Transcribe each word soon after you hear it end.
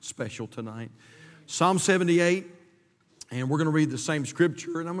special tonight. Psalm 78, and we're going to read the same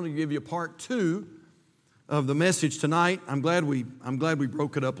scripture, and I'm going to give you part 2 of the message tonight. I'm glad we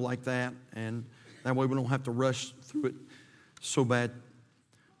broke it up like that, and that way we don't have to rush through it so bad.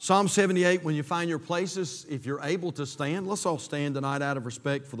 Psalm 78, when you find your places, if you're able to stand, let's all stand tonight out of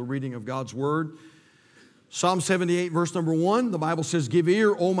respect for the reading of God's Word. Psalm 78, verse number 1, the Bible says, "Give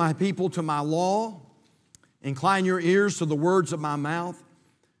ear, O my people, to my law. Incline your ears to the words of my mouth.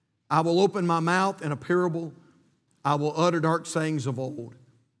 I will open my mouth in a parable. I will utter dark sayings of old,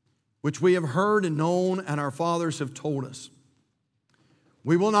 which we have heard and known, and our fathers have told us.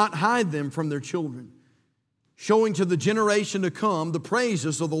 We will not hide them from their children, showing to the generation to come the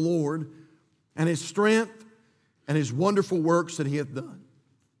praises of the Lord and His strength and His wonderful works that He hath done.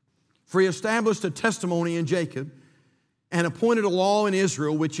 For He established a testimony in Jacob and appointed a law in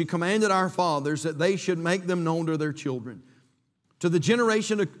Israel, which He commanded our fathers that they should make them known to their children, to the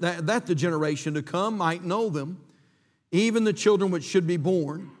generation that the generation to come might know them, even the children which should be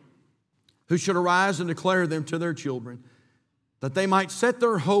born, who should arise and declare them to their children, that they might set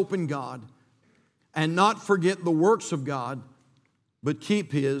their hope in God and not forget the works of God, but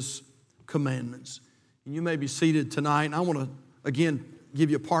keep His commandments." And you may be seated tonight. I want to, again, give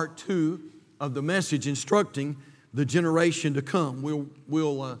you part 2 of the message instructing the generation to come.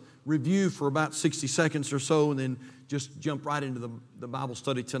 We'll review for about 60 seconds or so and then just jump right into the Bible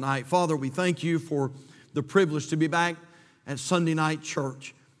study tonight. Father, we thank You for the privilege to be back at Sunday night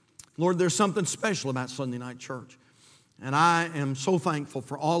church. Lord, there's something special about Sunday night church. And I am so thankful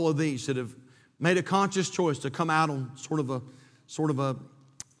for all of these that have made a conscious choice to come out on sort of a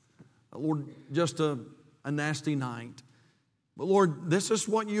Lord, just a nasty night. But Lord, this is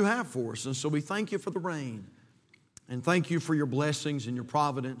what You have for us. And so we thank You for the rain. And thank You for Your blessings and Your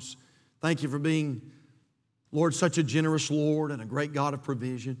providence. Thank You for being, Lord, such a generous Lord and a great God of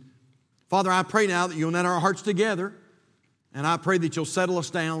provision. Father, I pray now that You'll knit our hearts together. And I pray that You'll settle us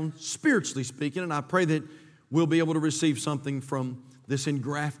down, spiritually speaking. And I pray that we'll be able to receive something from this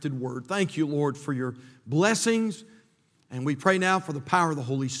engrafted word. Thank You, Lord, for Your blessings. And we pray now for the power of the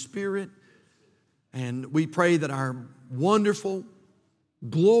Holy Spirit. And we pray that our wonderful,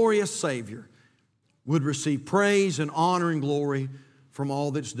 glorious Savior would receive praise and honor and glory from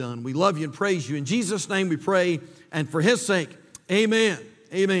all that's done. We love You and praise You. In Jesus' name we pray, and for His sake, amen.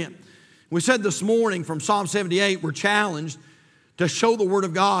 Amen. We said this morning from Psalm 78, we're challenged to show the Word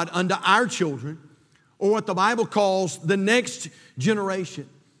of God unto our children, or what the Bible calls the next generation.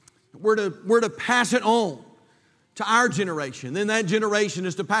 We're to pass it on to our generation. Then that generation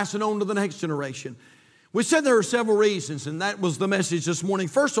is to pass it on to the next generation. We said there are several reasons, and that was the message this morning.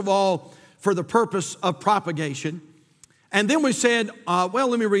 First of all, for the purpose of propagation. And then we said,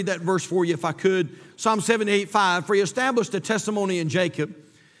 let me read that verse for you if I could. Psalm 78:5, "For He established a testimony in Jacob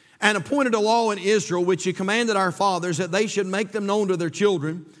and appointed a law in Israel, which He commanded our fathers that they should make them known to their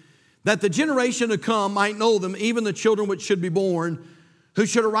children, that the generation to come might know them, even the children which should be born, who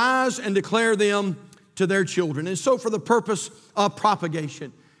should arise and declare them to their children." And so for the purpose of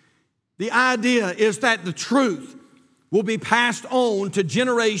propagation, the idea is that the truth will be passed on to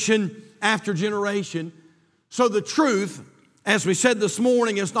generation after generation. So the truth, as we said this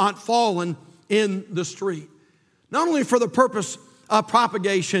morning, is not fallen in the street. Not only for the purpose of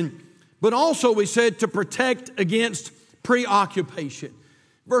propagation, but also we said to protect against preoccupation.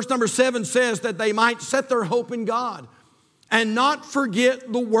 Verse number 7 says that they might set their hope in God and not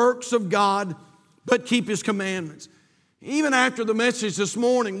forget the works of God, but keep His commandments. Even after the message this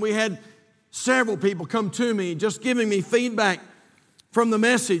morning, we had several people come to me just giving me feedback from the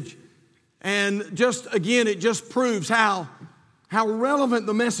message. And just again, it just proves how relevant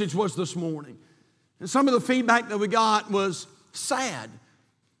the message was this morning. And some of the feedback that we got was sad,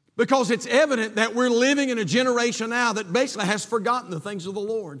 because it's evident that we're living in a generation now that basically has forgotten the things of the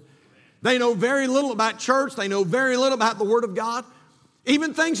Lord. They know very little about church. They know very little about the Word of God.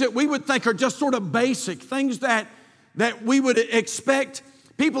 Even things that we would think are just sort of basic, things that we would expect.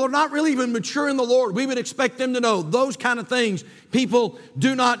 People are not really even mature in the Lord. We would expect them to know those kind of things. People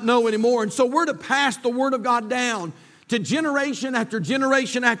do not know anymore. And so we're to pass the Word of God down to generation after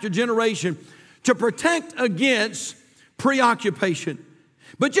generation after generation to protect against preoccupation.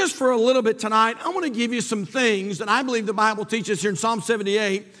 But just for a little bit tonight, I want to give you some things that I believe the Bible teaches here in Psalm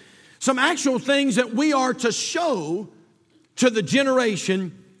 78, some actual things that we are to show to the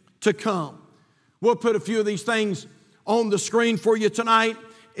generation to come. We'll put a few of these things on the screen for you tonight.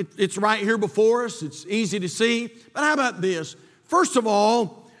 It's right here before us. It's easy to see. But how about this? First of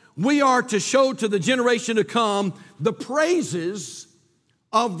all, we are to show to the generation to come the praises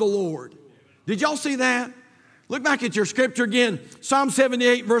of the Lord. Did y'all see that? Look back at your scripture again, Psalm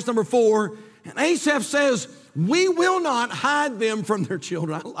 78, verse number 4. And Asaph says, we will not hide them from their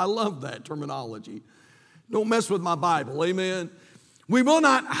children. I love that terminology. Don't mess with my Bible, amen? We will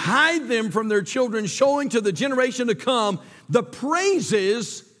not hide them from their children, showing to the generation to come the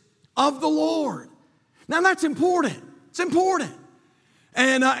praises of the Lord. Now that's important. It's important.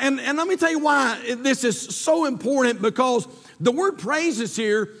 And let me tell you why this is so important, because the word praises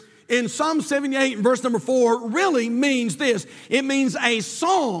here in Psalm 78 and verse number 4 really means this. It means a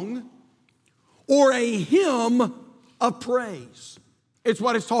song or a hymn of praise. It's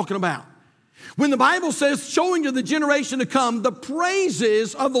what it's talking about. When the Bible says, showing to the generation to come the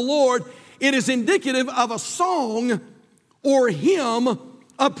praises of the Lord, it is indicative of a song or hymn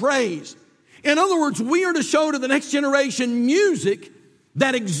of praise. In other words, we are to show to the next generation music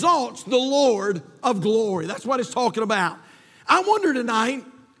that exalts the Lord of glory. That's what it's talking about. I wonder tonight,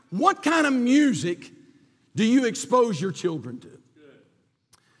 what kind of music do you expose your children to?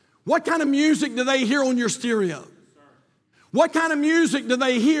 What kind of music do they hear on your stereo? What kind of music do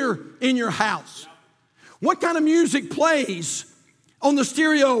they hear in your house? What kind of music plays on the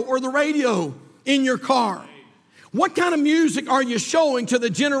stereo or the radio in your car? What kind of music are you showing to the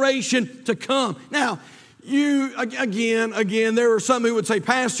generation to come? Now, you, again, there are some who would say,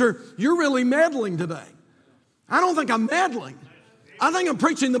 Pastor, you're really meddling today. I don't think I'm meddling. I think I'm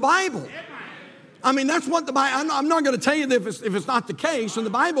preaching the Bible. I mean, that's what the Bible, I'm not going to tell you that if it's not the case. In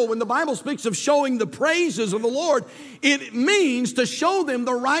the Bible, when the Bible speaks of showing the praises of the Lord, it means to show them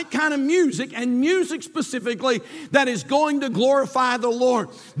the right kind of music, and music specifically that is going to glorify the Lord.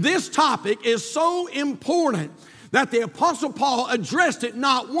 This topic is so important that the Apostle Paul addressed it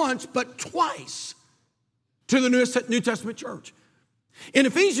not once, but twice to the New Testament church. In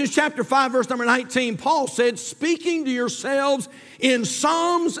Ephesians chapter 5, verse number 19, Paul said, speaking to yourselves in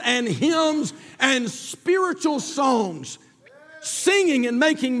psalms and hymns and spiritual songs, singing and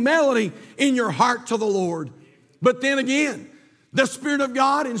making melody in your heart to the Lord. But then again, the Spirit of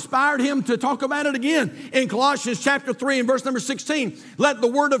God inspired him to talk about it again in Colossians chapter 3 and verse number 16. Let the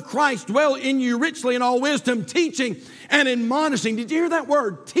word of Christ dwell in you richly in all wisdom, teaching and admonishing. Did you hear that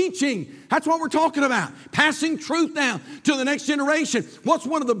word? Teaching. That's what we're talking about. Passing truth down to the next generation. What's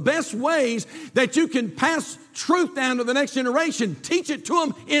one of the best ways that you can pass truth down to the next generation? Teach it to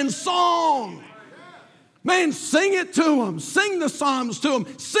them in song. Man, sing it to them. Sing the psalms to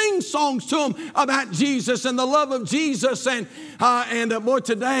them. Sing songs to them about Jesus and the love of Jesus. And boy,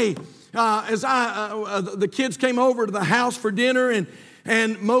 today, as the kids came over to the house for dinner,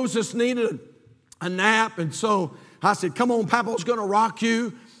 and Moses needed a nap, and so I said, "Come on, Papa's going to rock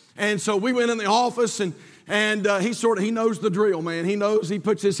you." And so we went in the office, and he knows the drill, man. He knows. He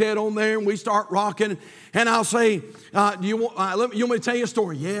puts his head on there, and we start rocking. And I'll say, "Do you want me to tell you a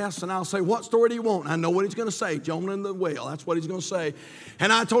story?" "Yes." And I'll say, "What story do you want?" I know what he's going to say. Jonah and the whale. That's what he's going to say.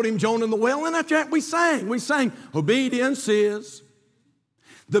 And I told him Jonah and the whale, and after that we sang. We sang, "Obedience is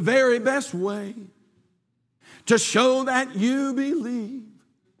the very best way to show that you believe,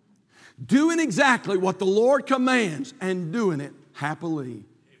 doing exactly what the Lord commands and doing it happily.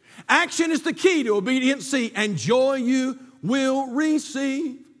 Action is the key to obedience, and joy you will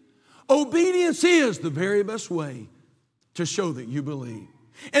receive. Obedience is the very best way to show that you believe."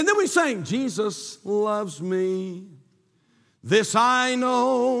 And then we sang, "Jesus loves me, this I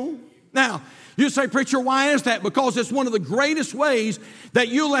know." Now, you say, "Preacher, why is that?" Because it's one of the greatest ways that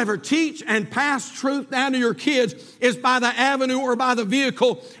you'll ever teach and pass truth down to your kids is by the avenue or by the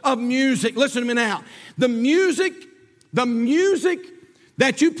vehicle of music. Listen to me now. The music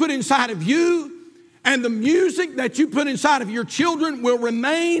that you put inside of you and the music that you put inside of your children will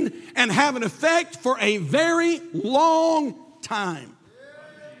remain and have an effect for a very long time.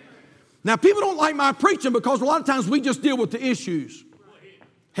 Now, people don't like my preaching because a lot of times we just deal with the issues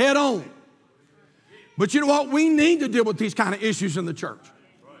head on. But you know what? We need to deal with these kind of issues in the church.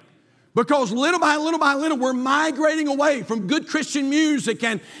 Because little by little, we're migrating away from good Christian music,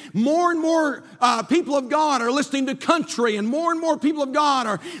 and more people of God are listening to country, and more people of God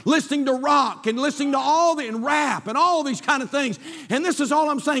are listening to rock and listening to and rap and all these kind of things. And this is all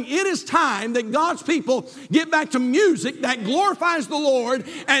I'm saying. It is time that God's people get back to music that glorifies the Lord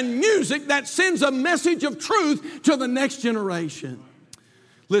and music that sends a message of truth to the next generation.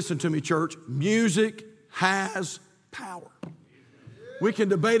 Listen to me, church. Music has power. We can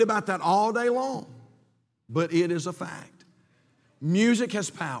debate about that all day long, but it is a fact. Music has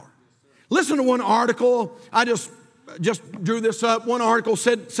power. Listen to one article. I just drew this up. One article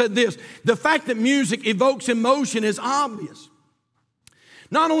said this: the fact that music evokes emotion is obvious.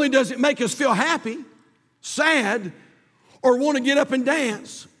 Not only does it make us feel happy, sad, or want to get up and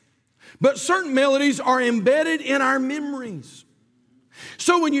dance, but certain melodies are embedded in our memories.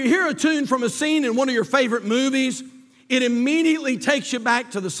 So when you hear a tune from a scene in one of your favorite movies, it immediately takes you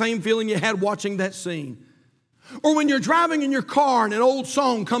back to the same feeling you had watching that scene. Or when you're driving in your car and an old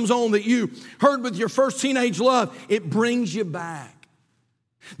song comes on that you heard with your first teenage love, it brings you back.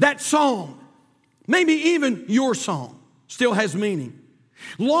 That song, maybe even your song, still has meaning.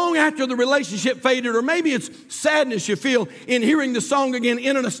 Long after the relationship faded, or maybe it's sadness you feel in hearing the song again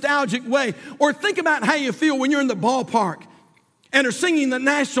in a nostalgic way. Or think about how you feel when you're in the ballpark and are singing the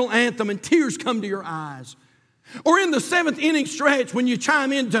national anthem and tears come to your eyes. Or in the seventh inning stretch when you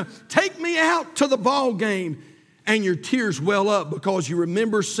chime in to take me out to the ball game and your tears well up because you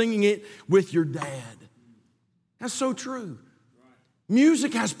remember singing it with your dad. That's so true.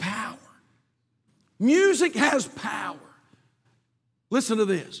 Music has power. Music has power. Listen to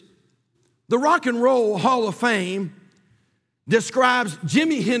this. The Rock and Roll Hall of Fame describes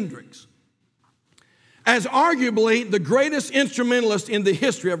Jimi Hendrix as arguably the greatest instrumentalist in the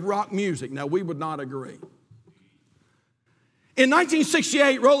history of rock music. Now, we would not agree. In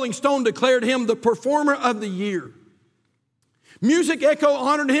 1968, Rolling Stone declared him the Performer of the Year. Music Echo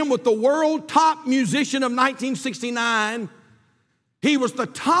honored him with the World Top Musician of 1969. He was the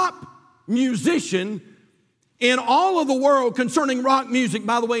top musician in all of the world concerning rock music.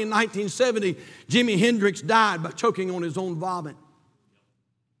 By the way, in 1970, Jimi Hendrix died by choking on his own vomit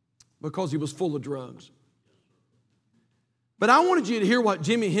because he was full of drugs. But I wanted you to hear what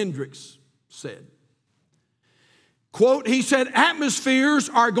Jimi Hendrix said. Quote, he said, atmospheres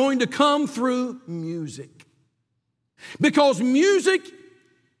are going to come through music. Because music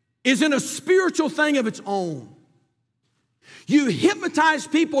is in a spiritual thing of its own. You hypnotize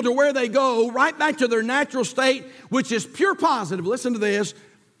people to where they go, right back to their natural state, which is pure positive. Listen to this.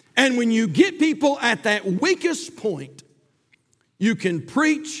 And when you get people at that weakest point, you can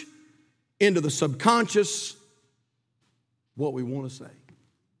preach into the subconscious what we want to say.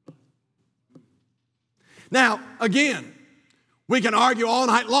 Now, again, we can argue all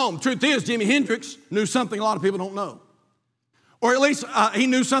night long. Truth is, Jimi Hendrix knew something a lot of people don't know. Or at least he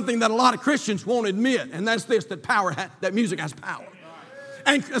knew something that a lot of Christians won't admit, and that's this, that music has power.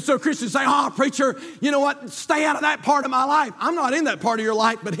 And so Christians say, oh, preacher, you know what? Stay out of that part of my life. I'm not in that part of your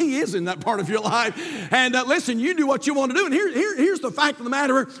life, but he is in that part of your life. And listen, you do what you want to do. And here's the fact of the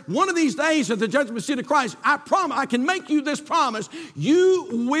matter. One of these days at the judgment seat of Christ, I promise, I can make you this promise.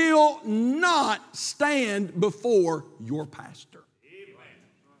 You will not stand before your pastor.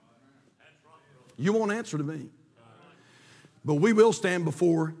 You won't answer to me. But we will stand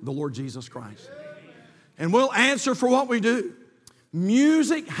before the Lord Jesus Christ. And we'll answer for what we do.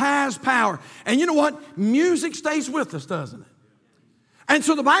 Music has power. And you know what? Music stays with us, doesn't it? And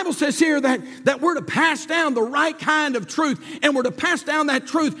so the Bible says here that we're to pass down the right kind of truth. And we're to pass down that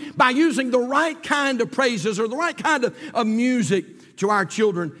truth by using the right kind of praises or the right kind of music to our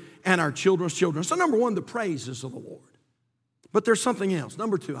children and our children's children. So number one, the praises of the Lord. But there's something else.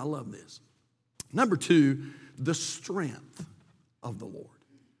 Number two, I love this. Number two, the strength of the Lord.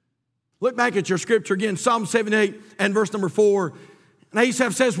 Look back at your scripture again, Psalm 78 and verse number 4. And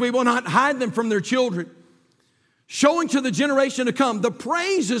Asaph says, we will not hide them from their children, showing to the generation to come the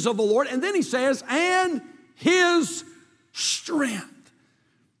praises of the Lord. And then he says, and his strength.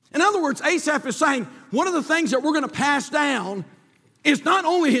 In other words, Asaph is saying, one of the things that we're going to pass down is not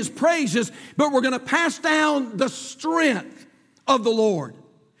only his praises, but we're going to pass down the strength of the Lord.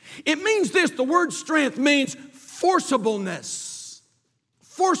 It means this, the word strength means forcibleness.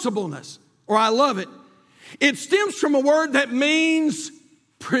 Forcibleness, or I love it. It stems from a word that means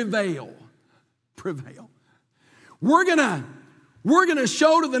prevail. Prevail. We're gonna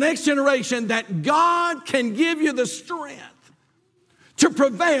show to the next generation that God can give you the strength to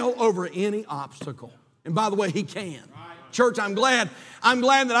prevail over any obstacle. And by the way, He can. Church, I'm glad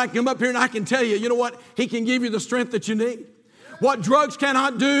that I can come up here and I can tell you, you know what? He can give you the strength that you need. What drugs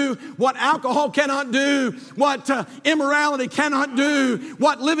cannot do, what alcohol cannot do, what immorality cannot do,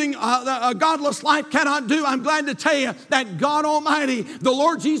 what living a godless life cannot do. I'm glad to tell you that God Almighty, the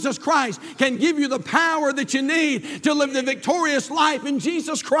Lord Jesus Christ, can give you the power that you need to live the victorious life in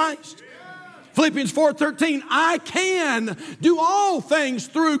Jesus Christ. Philippians 4:13, I can do all things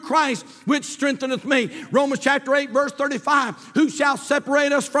through Christ which strengtheneth me. Romans chapter 8 verse 35, who shall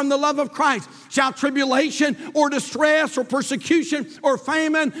separate us from the love of Christ? Shall tribulation or distress or persecution or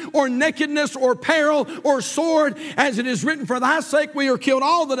famine or nakedness or peril or sword? As it is written, for thy sake we are killed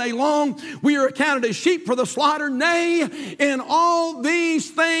all the day long. We are accounted as sheep for the slaughter. Nay, in all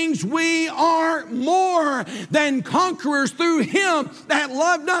these things we are more than conquerors through Him that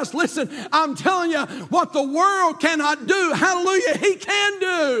loved us. Listen, I'm telling you, what the world cannot do, hallelujah, He can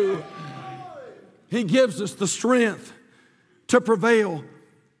do. He gives us the strength to prevail.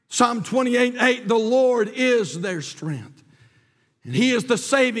 Psalm 28:8, the Lord is their strength, and He is the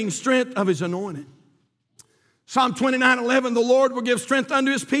saving strength of His anointed. Psalm 29:11, the Lord will give strength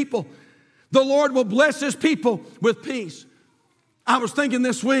unto His people. The Lord will bless His people with peace. I was thinking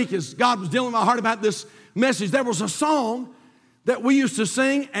this week as God was dealing with my heart about this message, there was a song that we used to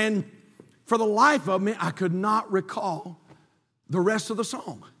sing, and for the life of me, I could not recall the rest of the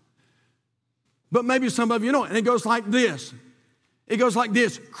song. But maybe some of you know it, and it goes like this. It goes like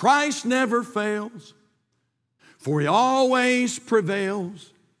this. Christ never fails, for He always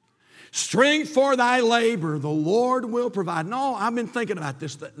prevails. Strength for thy labor, the Lord will provide. No, I've been thinking about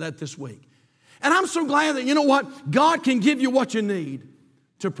this week. And I'm so glad that, you know what? God can give you what you need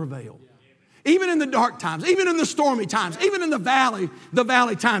to prevail. Even in the dark times, even in the stormy times, even in the valley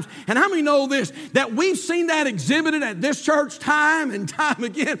times. And how many know this? That we've seen that exhibited at this church time and time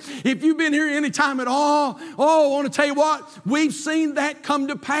again. If you've been here any time at all, I want to tell you what, we've seen that come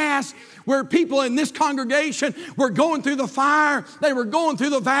to pass where people in this congregation were going through the fire, they were going through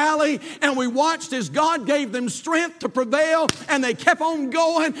the valley, and we watched as God gave them strength to prevail, and they kept on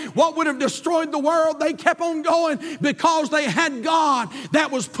going. What would have destroyed the world, they kept on going because they had God that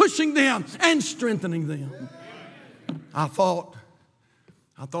was pushing them and strengthening them. I thought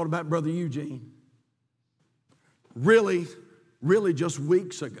about Brother Eugene. Really just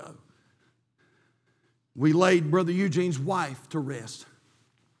weeks ago, we laid Brother Eugene's wife to rest.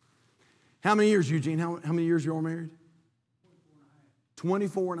 How many years, Eugene? How many years you all married?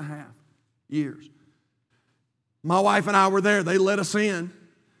 24 and a half years. My wife and I were there. They let us in.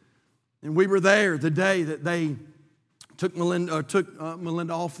 And we were there the day that they took Melinda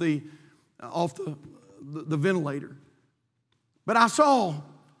off the ventilator. But I saw,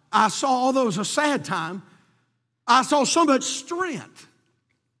 although it was a sad time, I saw so much strength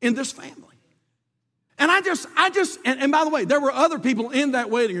in this family. And and by the way, there were other people in that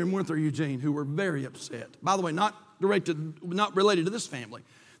waiting room with her, Eugene, who were very upset. By the way, not related to this family.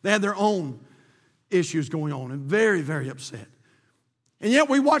 They had their own issues going on and very, very upset. And yet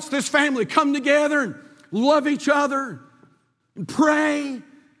we watched this family come together and love each other and pray.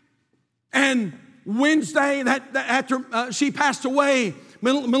 And Wednesday, after she passed away,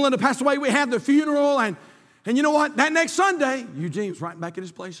 Melinda passed away, we had the funeral. And you know what? That next Sunday, Eugene was right back at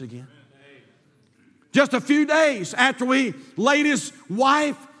his place again. Just a few days after we laid his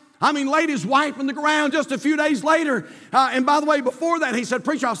wife in the ground, just a few days later. And by the way, before that, he said,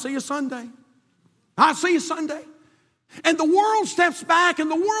 "Preacher, I'll see you Sunday. I'll see you Sunday." And the world steps back and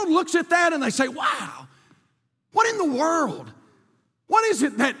the world looks at that and they say, "Wow, what in the world? What is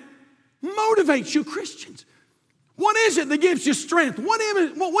it that motivates you Christians? What is it that gives you strength? What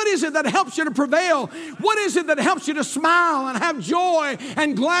is it that helps you to prevail? What is it that helps you to smile and have joy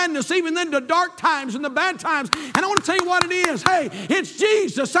and gladness even in the dark times and the bad times?" And I want to tell you what it is. Hey, it's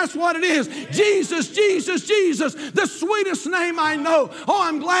Jesus. That's what it is. Jesus, Jesus, Jesus, the sweetest name I know. Oh,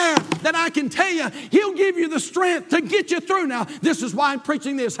 I'm glad that I can tell you He'll give you the strength to get you through. Now, this is why I'm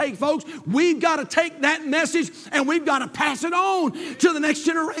preaching this. Hey, folks, we've got to take that message and we've got to pass it on to the next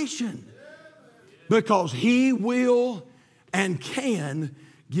generation. Because He will and can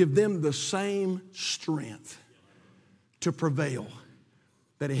give them the same strength to prevail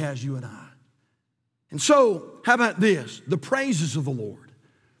that He has you and I. And so, how about this? The praises of the Lord.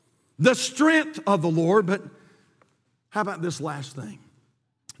 The strength of the Lord. But how about this last thing?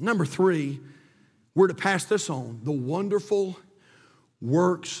 Number 3, we're to pass this on. The wonderful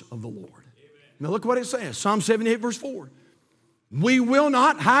works of the Lord. Now look what it says. Psalm 78 verse 4. We will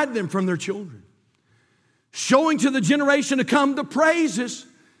not hide them from their children, showing to the generation to come the praises,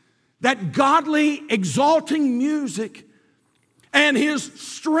 that godly exalting music and His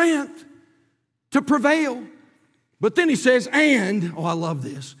strength to prevail. But then he says, and, I love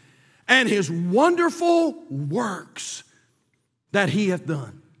this, and His wonderful works that He hath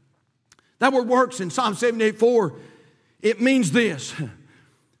done. That word works in Psalm 78:4, it means this: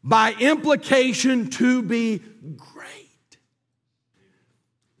 by implication to be great.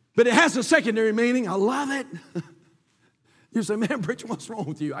 But it has a secondary meaning. I love it. You say, "Man, preacher, what's wrong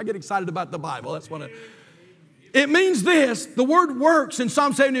with you?" I get excited about the Bible. That's what it means this. The word works in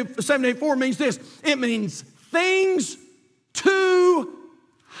Psalm 78:4 means this. It means things too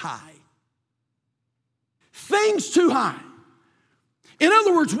high. Things too high. In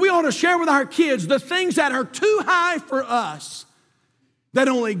other words, we ought to share with our kids the things that are too high for us that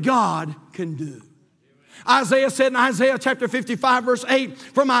only God can do. Isaiah said in Isaiah chapter 55 verse 8,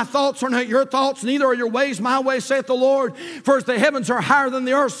 for my thoughts are not your thoughts, neither are your ways my ways, saith the Lord. For as the heavens are higher than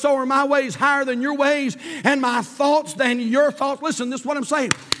the earth, so are my ways higher than your ways, and my thoughts than your thoughts. Listen, this is what I'm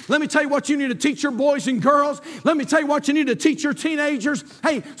saying. Let me tell you what you need to teach your boys and girls. Let me tell you what you need to teach your teenagers.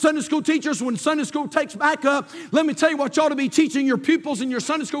 Hey, Sunday school teachers, when Sunday school takes back up, let me tell you what you ought to be teaching your pupils in your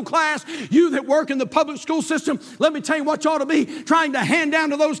Sunday school class. You that work in the public school system, let me tell you what you ought to be trying to hand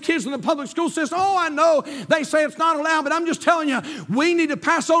down to those kids in the public school system. Oh, I know they say it's not allowed, but I'm just telling you, we need to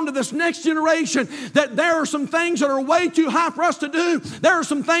pass on to this next generation that there are some things that are way too high for us to do. There are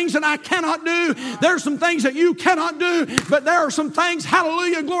some things that I cannot do. There are some things that you cannot do, but there are some things,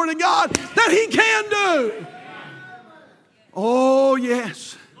 hallelujah, glory to God, that He can do. Oh,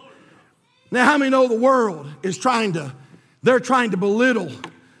 yes. Now, how many know the world is trying to belittle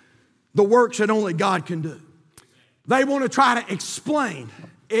the works that only God can do? They want to try to explain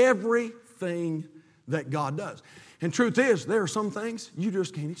everything that God does. And truth is, there are some things you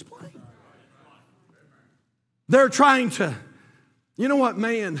just can't explain. They're trying to, you know what,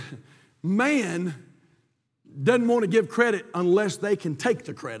 man doesn't want to give credit unless they can take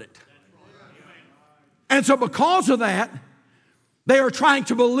the credit. And so because of that, they are trying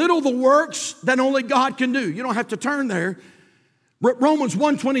to belittle the works that only God can do. You don't have to turn there. Romans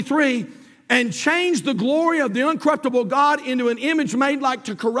 1:23, and change the glory of the uncorruptible God into an image made like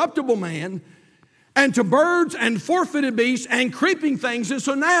to corruptible man, and to birds and four-footed beasts and creeping things. And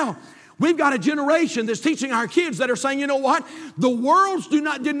so now we've got a generation that's teaching our kids that are saying, you know what? The worlds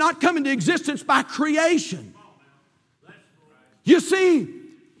did not come into existence by creation. You see,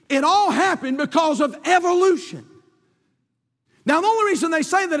 it all happened because of evolution. Now, the only reason they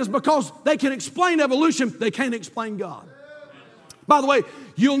say that is because they can explain evolution, they can't explain God. By the way,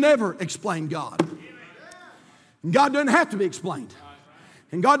 you'll never explain God. God doesn't have to be explained.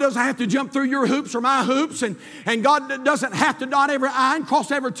 And God doesn't have to jump through your hoops or my hoops. And God doesn't have to dot every I and cross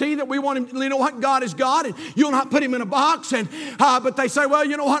every T that we want Him. You know what? God is God, and you'll not put Him in a box. But they say, well,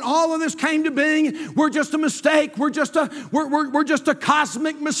 you know what? All of this came to being. We're just a mistake. We're just a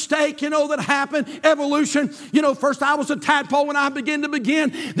cosmic mistake, you know, that happened. Evolution. You know, first I was a tadpole when I began to begin.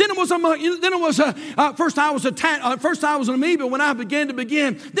 Then it was first I was an amoeba when I began to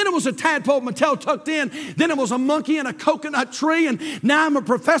begin. Then it was a tadpole with my tail tucked in. Then it was a monkey in a coconut tree, and now I'm a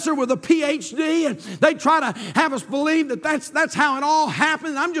professor with a PhD, and they try to have us believe that that's how it all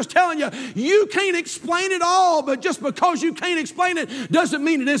happened. I'm just telling you, you can't explain it all, but just because you can't explain it doesn't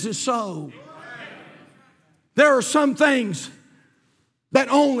mean it isn't so. There are some things that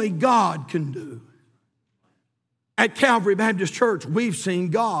only God can do. At Calvary Baptist Church, we've seen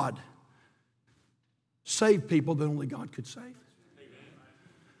God save people that only God could save.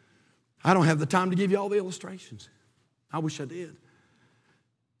 I don't have the time to give you all the illustrations. I wish I did.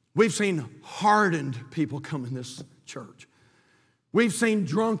 We've seen hardened people come in this church. We've seen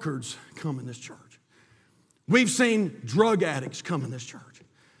drunkards come in this church. We've seen drug addicts come in this church.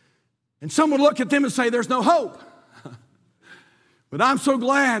 And some would look at them and say, there's no hope. But I'm so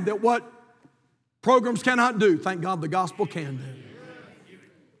glad that what programs cannot do, thank God the gospel can do.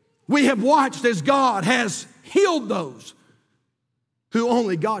 We have watched as God has healed those who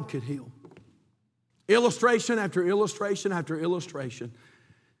only God could heal. Illustration after illustration after illustration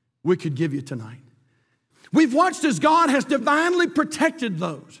we could give you tonight. We've watched as God has divinely protected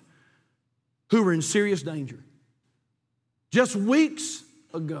those who were in serious danger. Just weeks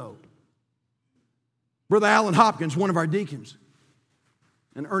ago, Brother Alan Hopkins, one of our deacons,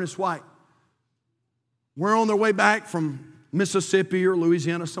 and Ernest White, were on their way back from Mississippi or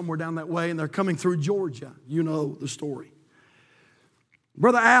Louisiana, somewhere down that way, and they're coming through Georgia. You know the story.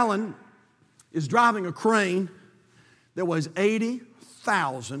 Brother Alan is driving a crane that weighs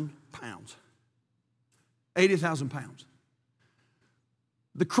 80,000 pounds. 80,000 pounds.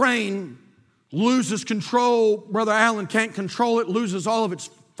 The crane loses control. Brother Alan can't control it, loses all of its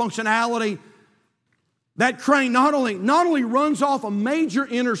functionality. That crane not only runs off a major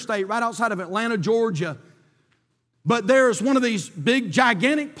interstate right outside of Atlanta, Georgia, but there's one of these big,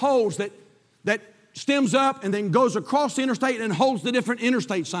 gigantic poles that stems up and then goes across the interstate and holds the different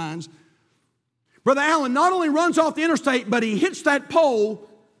interstate signs. Brother Alan not only runs off the interstate, but he hits that pole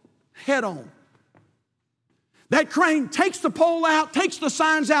head on. That crane takes the pole out, takes the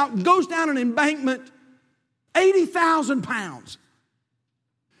signs out, goes down an embankment, 80,000 pounds.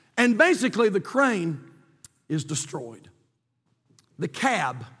 And basically the crane is destroyed. The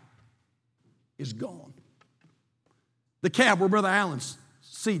cab is gone. The cab where Brother Alan's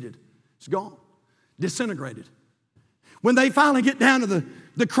seated is gone, disintegrated. When they finally get down to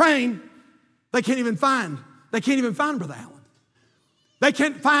the crane, they can't even find Brother Alan. They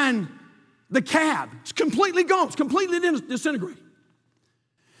can't find the cab. It's completely gone. It's completely disintegrated.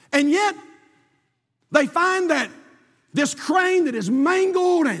 And yet, they find that this crane that is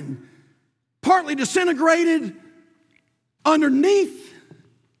mangled and partly disintegrated underneath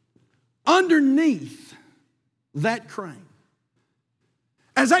that crane.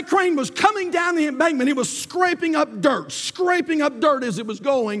 As that crane was coming down the embankment, it was scraping up dirt as it was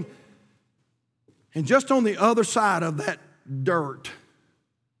going. And just on the other side of that dirt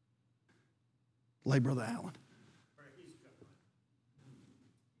lay Brother Allen.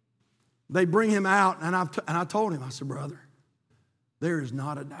 They bring him out, and I told him, I said, brother, there is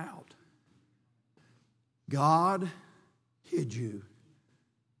not a doubt. God hid you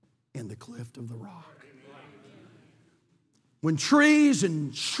in the cleft of the rock. When trees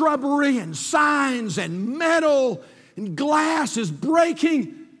and shrubbery and signs and metal and glass is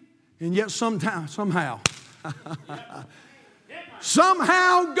breaking, and yet somehow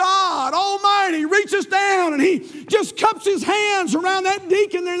God Almighty reaches down and He just cups His hands around that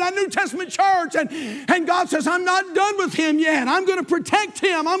deacon there in that New Testament church, and God says, I'm not done with him yet. I'm going to protect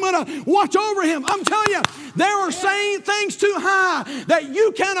him. I'm going to watch over him. I'm telling you, there are saying things too high that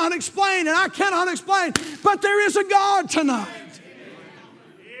you cannot explain and I cannot explain, but there is a God tonight.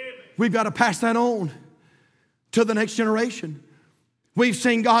 We've got to pass that on to the next generation. We've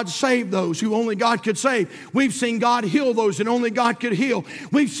seen God save those who only God could save. We've seen God heal those that only God could heal.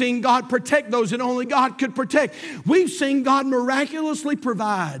 We've seen God protect those that only God could protect. We've seen God miraculously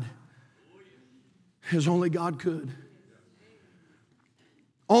provide as only God could.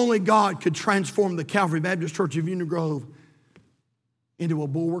 Only God could transform the Calvary Baptist Church of Union Grove into a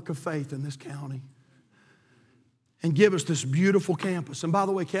bulwark of faith in this county and give us this beautiful campus. And by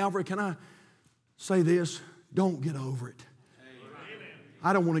the way, Calvary, can I say this? Don't get over it.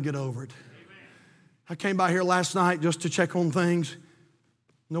 I don't want to get over it. I came by here last night just to check on things.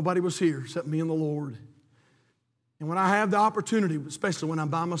 Nobody was here except me and the Lord. And when I have the opportunity, especially when I'm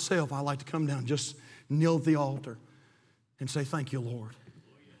by myself, I like to come down, just kneel at the altar and say, thank you, Lord.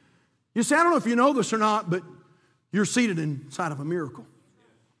 You see, I don't know if you know this or not, but you're seated inside of a miracle.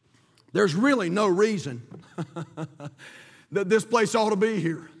 There's really no reason that this place ought to be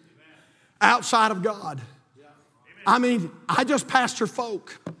here outside of God. I mean, I just pastor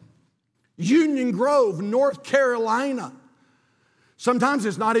folk. Union Grove, North Carolina. Sometimes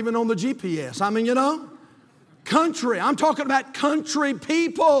it's not even on the GPS. I mean, country. I'm talking about country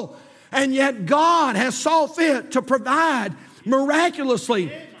people. And yet God has saw fit to provide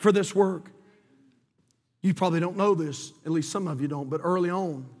miraculously for this work. You probably don't know this, at least some of you don't, but early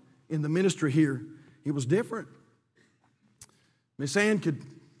on in the ministry here, it was different. Miss Ann could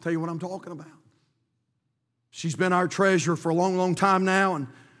tell you what I'm talking about. She's been our treasurer for a long, long time now. And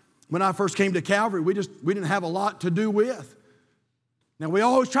when I first came to Calvary, we didn't have a lot to do with. Now, we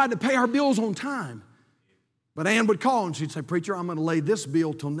always tried to pay our bills on time. But Ann would call and she'd say, preacher, I'm going to lay this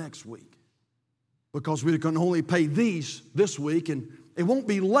bill till next week because we can only pay these this week. And it won't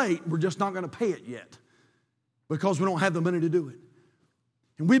be late. We're just not going to pay it yet because we don't have the money to do it.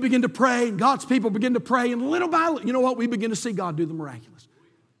 And we begin to pray, and God's people begin to pray. And little by little, you know what? We begin to see God do the miraculous.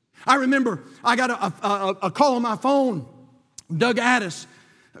 I remember I got a call on my phone. Doug Addis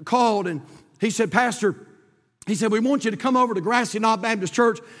called and he said, Pastor, he said, we want you to come over to Grassy Knob Baptist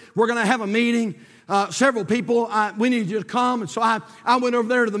Church. We're going to have a meeting. Several people, we need you to come. And so I went over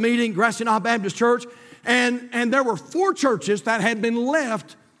there to the meeting, Grassy Knob Baptist Church. And there were 4 churches that had been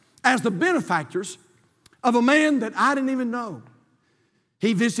left as the benefactors of a man that I didn't even know.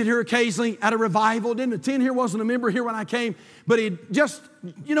 He visited here occasionally at a revival. Didn't attend here, wasn't a member here when I came, but he just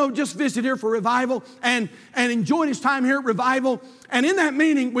visited here for revival and enjoyed his time here at revival. And in that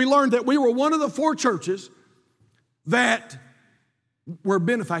meeting, we learned that we were one of the 4 churches that were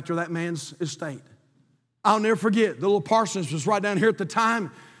benefactor of that man's estate. I'll never forget, the little parsonage was right down here at the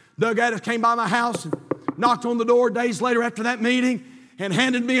time. Doug Addis came by my house and knocked on the door days later after that meeting and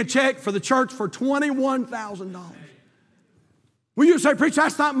handed me a check for the church for $21,000. Well, you say, preacher,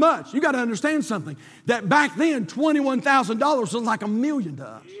 that's not much. You got to understand something. That back then, $21,000 was like $1 million to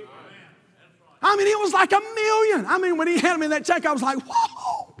us. I mean, it was like $1 million. I mean, when he handed me that check, I was like,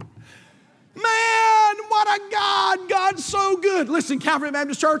 whoa. Man, what a God. God's so good. Listen, Calvary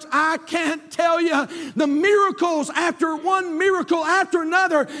Baptist Church, I can't tell you the miracles after one miracle after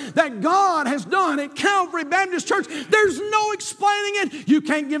another that God has done at Calvary Baptist Church. There's no explaining it. You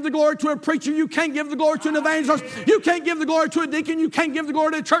can't give the glory to a preacher. You can't give the glory to an evangelist. You can't give the glory to a deacon. You can't give the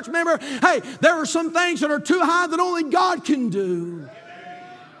glory to a church member. Hey, there are some things that are too high that only God can do.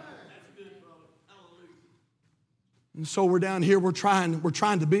 And so we're down here, we're trying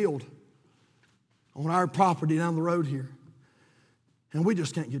to build on our property down the road here. And we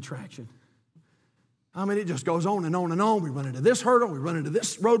just can't get traction. I mean, it just goes on and on and on. We run into this hurdle, we run into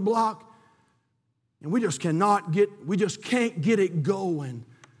this roadblock, and we just can't get it going.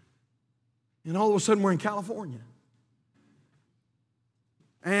 And all of a sudden, we're in California.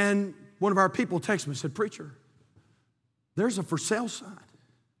 And one of our people texted me and said, "Preacher, there's a for sale sign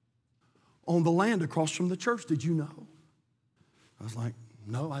on the land across from the church. Did you know?" I was like,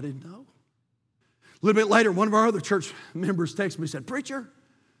 "No, I didn't know." A little bit later, one of our other church members texted me and said, "Preacher,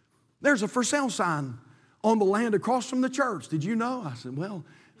 there's a for sale sign on the land across from the church. Did you know?" I said, "Well,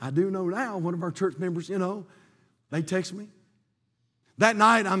 I do know now." One of our church members, they text me. That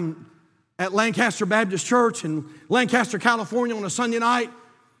night, I'm at Lancaster Baptist Church in Lancaster, California on a Sunday night,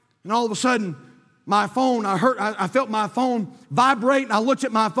 and all of a sudden, my phone, I felt my phone vibrate, and I looked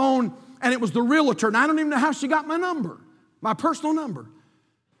at my phone, and it was the realtor, and I don't even know how she got my number, my personal number.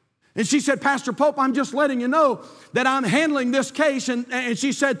 And she said, "Pastor Pope, I'm just letting you know that I'm handling this case." And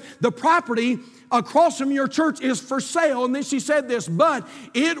she said, "The property across from your church is for sale." And then she said this, "But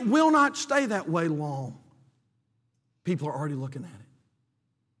it will not stay that way long. People are already looking at it."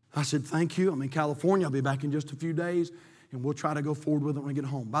 I said, "Thank you. I'm in California. I'll be back in just a few days, and we'll try to go forward with it when I get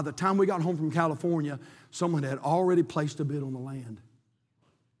home." By the time we got home from California, someone had already placed a bid on the land.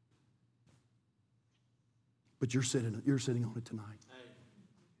 But you're sitting on it tonight.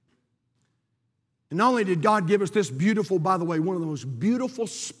 And not only did God give us this beautiful, by the way, one of the most beautiful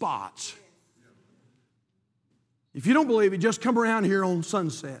spots. If you don't believe it, just come around here on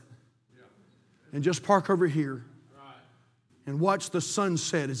Sunset and just park over here and watch the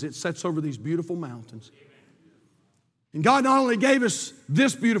sunset as it sets over these beautiful mountains. And God not only gave us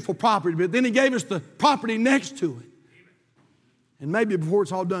this beautiful property, but then He gave us the property next to it. And maybe before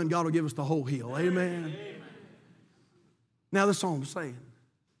it's all done, God will give us the whole hill. Amen. Now that's all I'm saying.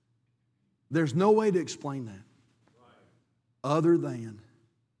 There's no way to explain that other than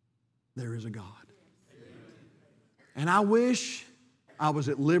there is a God. And I wish I was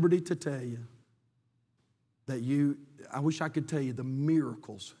at liberty to tell you that I wish I could tell you the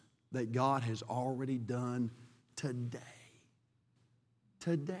miracles that God has already done today.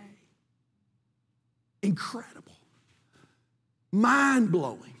 Today. Incredible.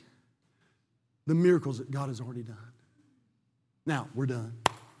 Mind-blowing. The miracles that God has already done. Now, we're done.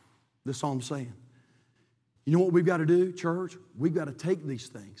 That's all I'm saying. You know what we've got to do, church? We've got to take these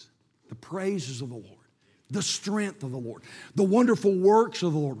things, the praises of the Lord, the strength of the Lord, the wonderful works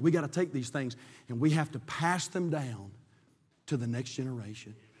of the Lord. We've got to take these things and we have to pass them down to the next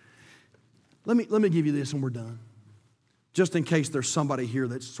generation. Let me give you this and we're done. Just in case there's somebody here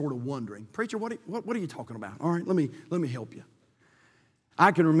that's sort of wondering, "Preacher, what are you talking about?" All right, let me help you.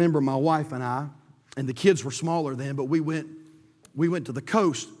 I can remember my wife and I, and the kids were smaller then, but we went to the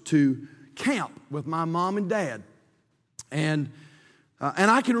coast to camp with my mom and dad. And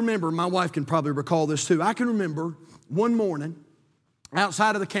I can remember, my wife can probably recall this too. I can remember one morning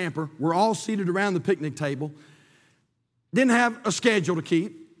outside of the camper, we're all seated around the picnic table, didn't have a schedule to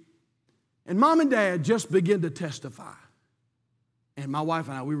keep, and mom and dad just began to testify. And my wife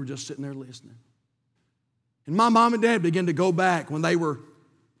and I, we were just sitting there listening. And my mom and dad began to go back when they were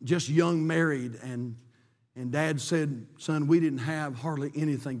just young married, and Dad said, "Son, we didn't have hardly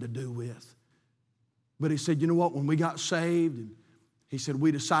anything to do with." But he said, "You know what, when we got saved," and he said,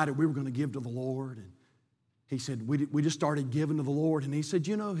 "we decided we were going to give to the Lord." And he said, we just started giving to the Lord. And he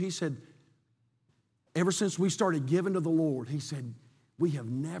said, ever since we started giving to the Lord, he said, we have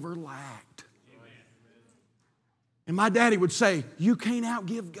never lacked. Amen. And my daddy would say, "You can't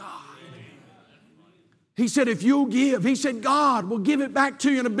outgive God." He said, "If you'll give," he said, "God will give it back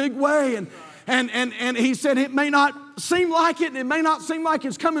to you in a big way." And he said, "It may not seem like it, and it may not seem like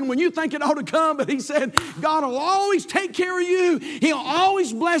it's coming when you think it ought to come," but he said, "God will always take care of you. He'll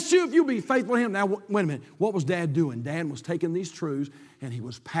always bless you if you'll be faithful to Him." Now, wait a minute. What was Dad doing? Dad was taking these truths and he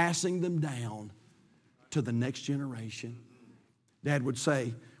was passing them down to the next generation. Dad would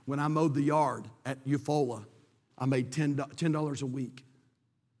say, "When I mowed the yard at Eufaula, I made $10 a week.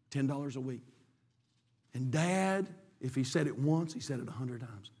 $10 a week." And Dad, if he said it once, he said it 100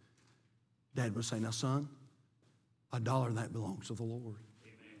 times. Dad would say, "Now, son, $1 of that belongs to the Lord.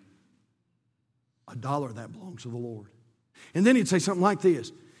 $1 of that belongs to the Lord." And then he'd say something like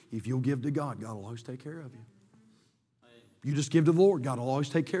this: "If you'll give to God, God will always take care of you. You just give to the Lord, God will always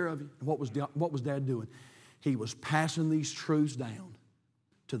take care of you." And what was Dad doing? He was passing these truths down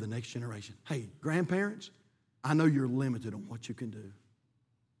to the next generation. Hey, grandparents, I know you're limited on what you can do.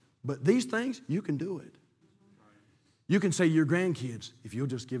 But these things, you can do it. You can say to your grandkids, "If you'll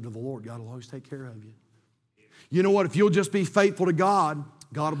just give to the Lord, God will always take care of you." You know what? If you'll just be faithful to God,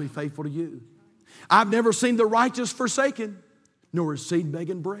 God will be faithful to you. "I've never seen the righteous forsaken, nor his seed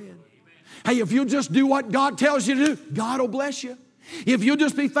begging bread." Hey, if you'll just do what God tells you to do, God will bless you. If you'll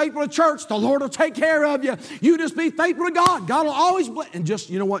just be faithful to church, the Lord will take care of you. You just be faithful to God. God will always bless. And just,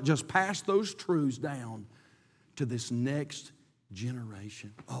 you know what? Just pass those truths down to this next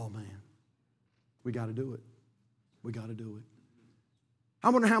generation. Oh, man. We got to do it. We got to do it. I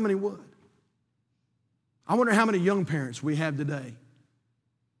wonder how many would. I wonder how many young parents we have today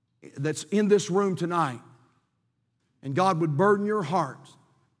that's in this room tonight, and God would burden your hearts.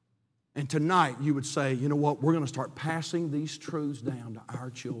 And tonight you would say, you know what, we're going to start passing these truths down to our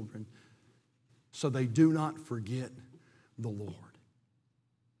children so they do not forget the Lord.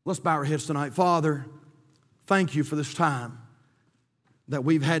 Let's bow our heads tonight. Father, thank you for this time that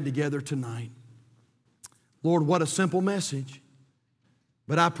we've had together tonight. Lord, what a simple message.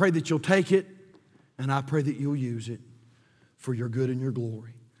 But I pray that you'll take it, and I pray that you'll use it for your good and your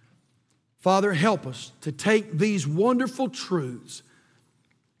glory. Father, help us to take these wonderful truths,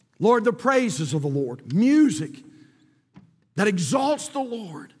 Lord, the praises of the Lord, music that exalts the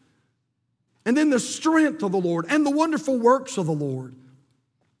Lord, and then the strength of the Lord and the wonderful works of the Lord.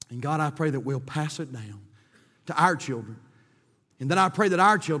 And God, I pray that we'll pass it down to our children. And then I pray that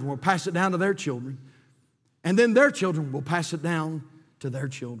our children will pass it down to their children. And then their children will pass it down to their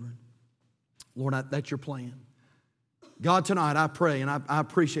children. Lord, that's your plan. God, tonight I pray, and I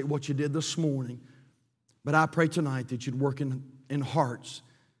appreciate what you did this morning, but I pray tonight that you'd work in hearts,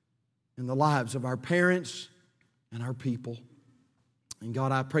 in the lives of our parents and our people. And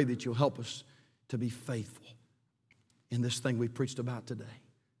God, I pray that you'll help us to be faithful in this thing we preached about today.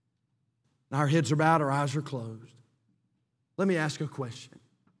 Now our heads are bowed, our eyes are closed. Let me ask a question.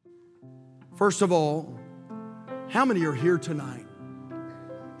 First of all, how many are here tonight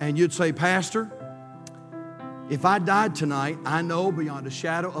and you'd say, Pastor, if I died tonight, I know beyond a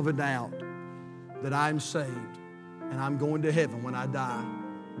shadow of a doubt that I'm saved and I'm going to heaven when I die.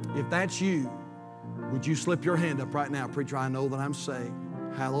 If that's you, would you slip your hand up right now? Preacher, I know that I'm saved.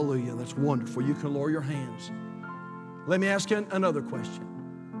 Hallelujah. That's wonderful. You can lower your hands. Let me ask you another question.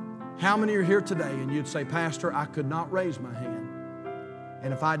 How many are here today and you'd say, Pastor, I could not raise my hand.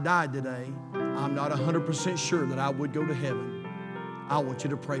 And if I died today, I'm not 100% sure that I would go to heaven. I want you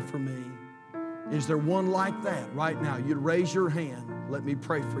to pray for me. Is there one like that right now? You'd raise your hand. Let me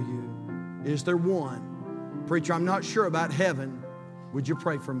pray for you. Is there one? Preacher, I'm not sure about heaven. Would you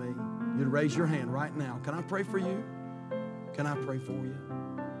pray for me? You'd raise your hand right now. Can I pray for you? Can I pray for you?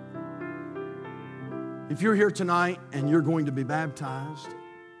 If you're here tonight and you're going to be baptized,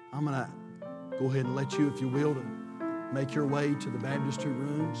 I'm going to go ahead and let you, if you will, to make your way to the baptistry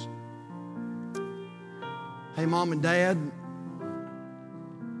rooms. Hey, Mom and Dad,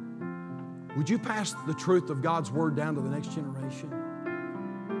 would you pass the truth of God's Word down to the next generation?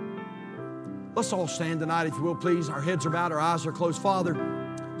 Let's all stand tonight, if you will, please. Our heads are bowed, our eyes are closed. Father,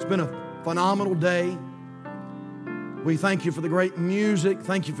 it's been a phenomenal day. We thank you for the great music.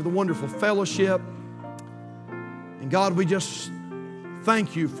 Thank you for the wonderful fellowship. And God, we just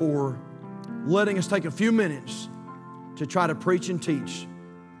thank you for letting us take a few minutes to try to preach and teach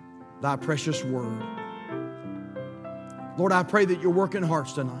thy precious word. Lord, I pray that you're working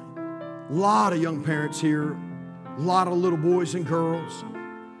hearts tonight. A lot of young parents here, a lot of little boys and girls.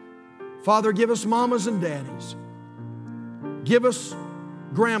 Father, give us mamas and daddies. Give us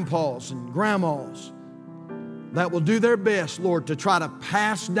grandpas and grandmas that will do their best, Lord, to try to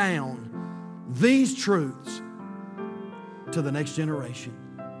pass down these truths to the next generation.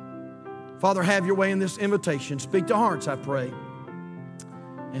 Father, have your way in this invitation. Speak to hearts, I pray.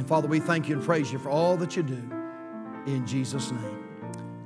 And Father, we thank you and praise you for all that you do. In Jesus' name.